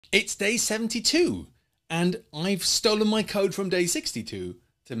It's day 72, and I've stolen my code from day 62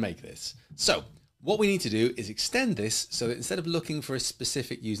 to make this. So what we need to do is extend this so that instead of looking for a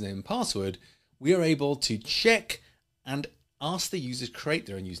specific username and password, we are able to check and ask the user to create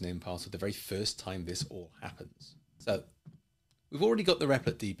their own username and password the very first time this all happens. So we've already got the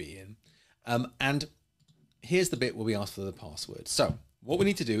Replit DB in, and here's the bit where we ask for the password. So what we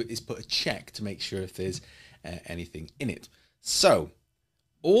need to do is put a check to make sure if there's anything in it. So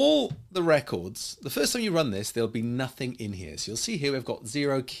all the records, the first time you run this, there'll be nothing in here. So you'll see here we've got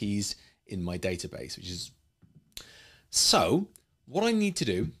 0 keys in my database, which is... So what I need to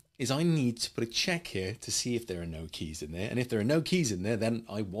do is I need to put a check here to see if there are no keys in there. And if there are no keys in there, then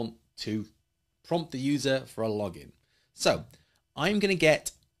I want to prompt the user for a login. So I'm going to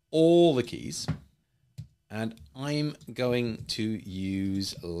get all the keys, and I'm going to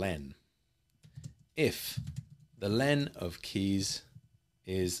use len. If the len of keys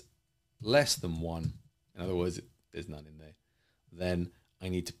is less than 1, in other words, there's none in there, then I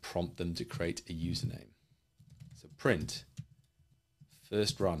need to prompt them to create a username. So print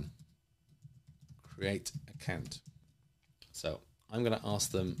first run, create account. So I'm going to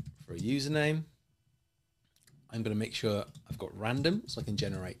ask them for a username. I'm going to make sure I've got random so I can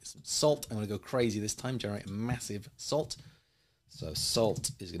generate some salt. I'm going to go crazy this time, generate a massive salt. So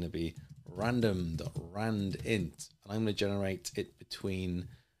salt is going to be random.randint, and I'm going to generate it between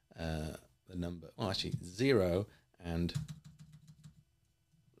the number, well, actually 0 and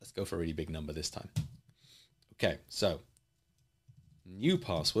let's go for a really big number this time. Okay, so new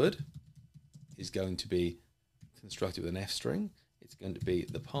password is going to be constructed with an F string. It's going to be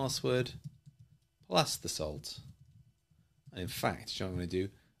the password plus the salt. And in fact, what I'm going to do,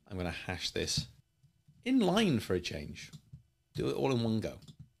 I'm going to hash this in line for a change. Do it all in one go.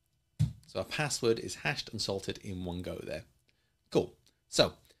 So our password is hashed and salted in one go there. Cool.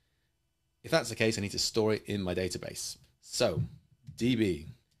 So if that's the case, I need to store it in my database. So db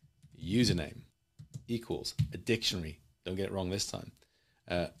username equals a dictionary. Don't get it wrong this time.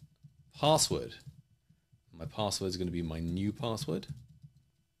 Password. My password is going to be my new password.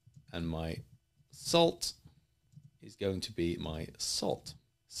 And my salt is going to be my salt.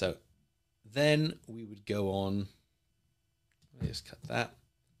 So then we would go on, let me just cut that.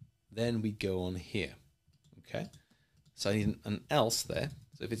 Then we go on here. Okay. So I need an else there.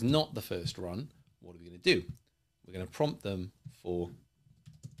 So if it's not the first run, what are we going to do? We're going to prompt them for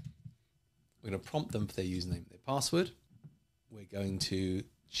their username and their password. We're going to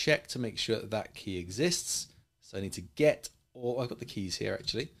check to make sure that that key exists. So I need to get, or I've got the keys here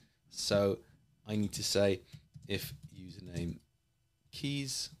actually. So I need to say if username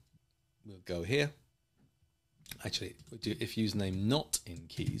keys, we'll go here. Actually, we'll do if username not in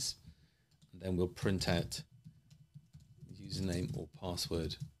keys, and then we'll print out username or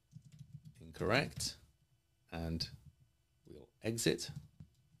password incorrect, and we'll exit.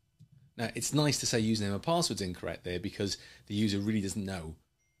 Now, it's nice to say username or password's incorrect there because the user really doesn't know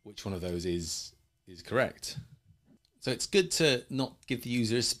which one of those is correct. So it's good to not give the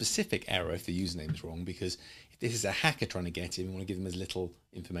user a specific error if the username is wrong, because if this is a hacker trying to get in, we want to give them as little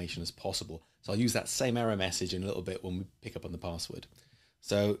information as possible. So I'll use that same error message in a little bit when we pick up on the password.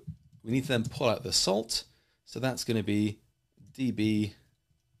 So we need to then pull out the salt. So that's going to be db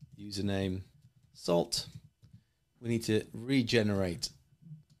username salt. We need to regenerate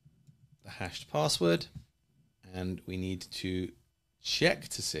the hashed password, and we need to check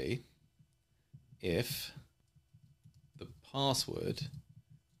to see if the password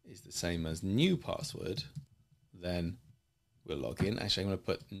is the same as new password. Then we'll log in. Actually, I'm going to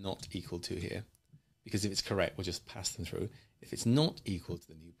put not equal to here, because if it's correct, we'll just pass them through. If it's not equal to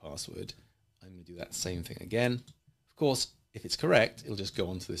the new password, I'm going to do that same thing again. Of course, if it's correct, it'll just go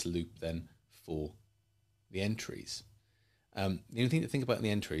on to this loop then for the entries. The only thing to think about in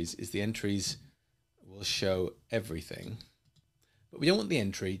the entries is the entries will show everything, but we don't want the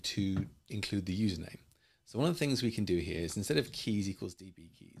entry to include the username. So one of the things we can do here is instead of keys equals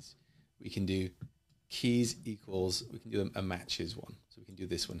db keys, we can do keys equals, we can do a matches one. So we can do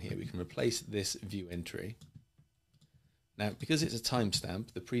this one here. We can replace this view entry. Now, because it's a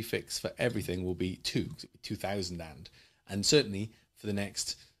timestamp, the prefix for everything will be 2, because it'll be 2000 and certainly for the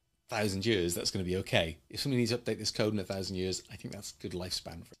next 1,000 years, that's going to be okay. If somebody needs to update this code in 1,000 years, I think that's a good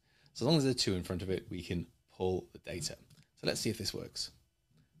lifespan for it. So as long as there's 2 in front of it, we can pull the data. So let's see if this works.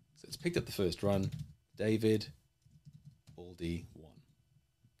 So it's picked up the first run, David, Baldy 1.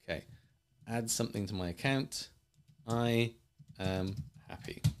 Okay, add something to my account. I am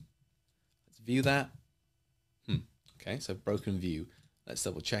happy. Let's view that. Okay, so broken view. Let's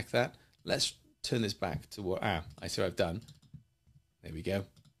double check that. Let's turn this back to what, I see what I've done. There we go.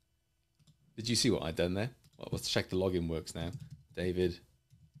 Did you see what I'd done there? Well, let's check the login works now. David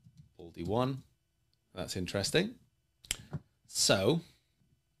Baldy1. That's interesting. So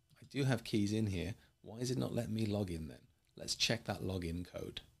I do have keys in here. Why is it not letting me log in then? Let's check that login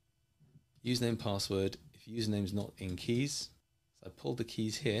code. Username, password. If username's not in keys, so I pulled the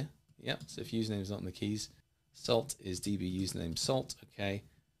keys here. Yep, so if username's not in the keys, salt is db username salt. Okay,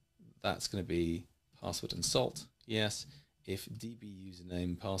 that's going to be password and salt. Yes, if db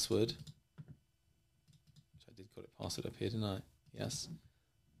username password, which I did call it password up here, didn't I? Yes,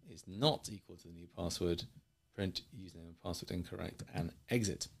 is not equal to the new password, print username and password incorrect and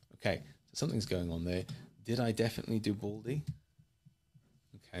exit. Okay, so something's going on there. Did I definitely do Baldy?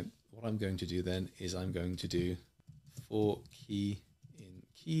 Okay, what I'm going to do then is I'm going to do for key in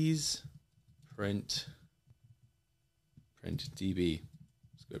keys, print db,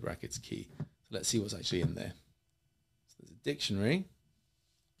 square brackets key. So let's see what's actually in there. So there's a dictionary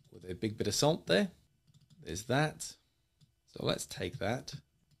with a big bit of salt there. There's that. So let's take that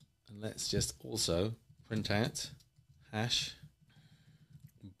and let's just also print out hash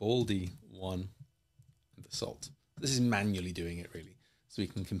baldy1 and the salt. This is manually doing it really, so we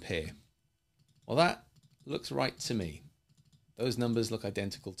can compare. Well, that looks right to me. Those numbers look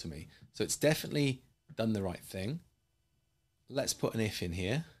identical to me. So it's definitely done the right thing. Let's put an if in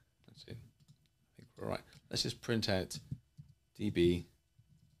here. Actually, I think we're right. Let's just print out db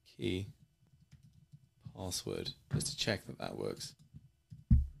key password just to check that that works.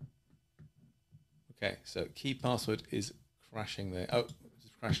 Okay, so key password is crashing there. Oh,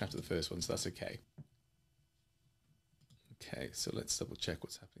 it's crashing after the first one, so that's okay. Okay, so let's double check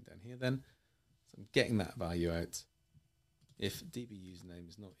what's happening down here then. So I'm getting that value out. If db username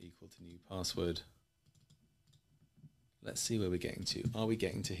is not equal to new password, let's see where we're getting to. Are we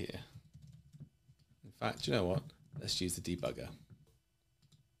getting to here? In fact, you know what? Let's use the debugger.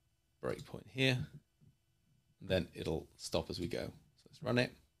 Breakpoint here. And then it'll stop as we go. So let's run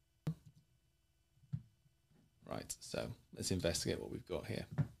it. Right, so let's investigate what we've got here.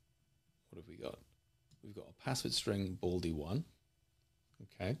 What have we got? We've got a password string baldy1.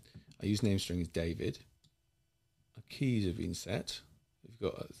 Okay. Our username string is David. Our keys have been set. We've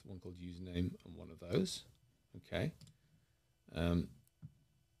got one called username and one of those. Okay. Our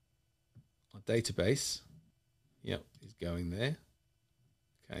database, yep, is going there.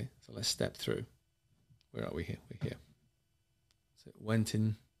 Okay, so let's step through. Where are we here? We're here. So it went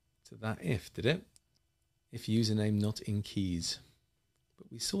into that if, did it? If username not in keys. But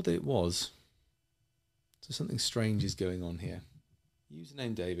we saw that it was. So something strange is going on here.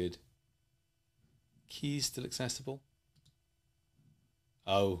 Username David. Keys still accessible.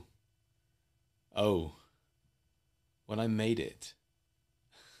 Oh. When I made it.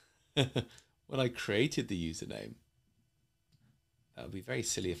 When I created the username. That would be very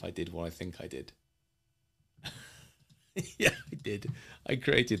silly if I did what I think I did. Yeah, I did. I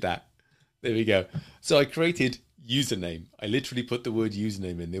created that. There we go. So I created username. I literally put the word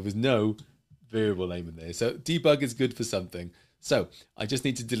username in. There was no variable name in there. So debug is good for something. So I just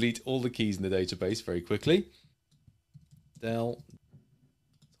need to delete all the keys in the database very quickly. Del.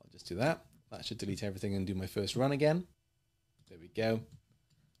 So I'll just do that. That should delete everything and do my first run again. There we go.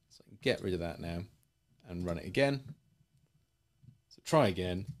 So I can get rid of that now and run it again. So try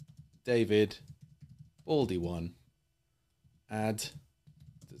again. David, Baldy1, add.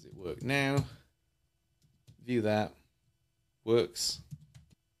 Does it work now? View that. Works.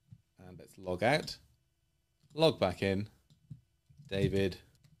 And let's log out. Log back in. David,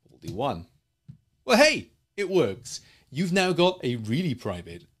 Baldy1. Well, hey, it works. You've now got a really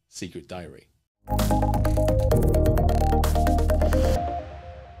private secret diary.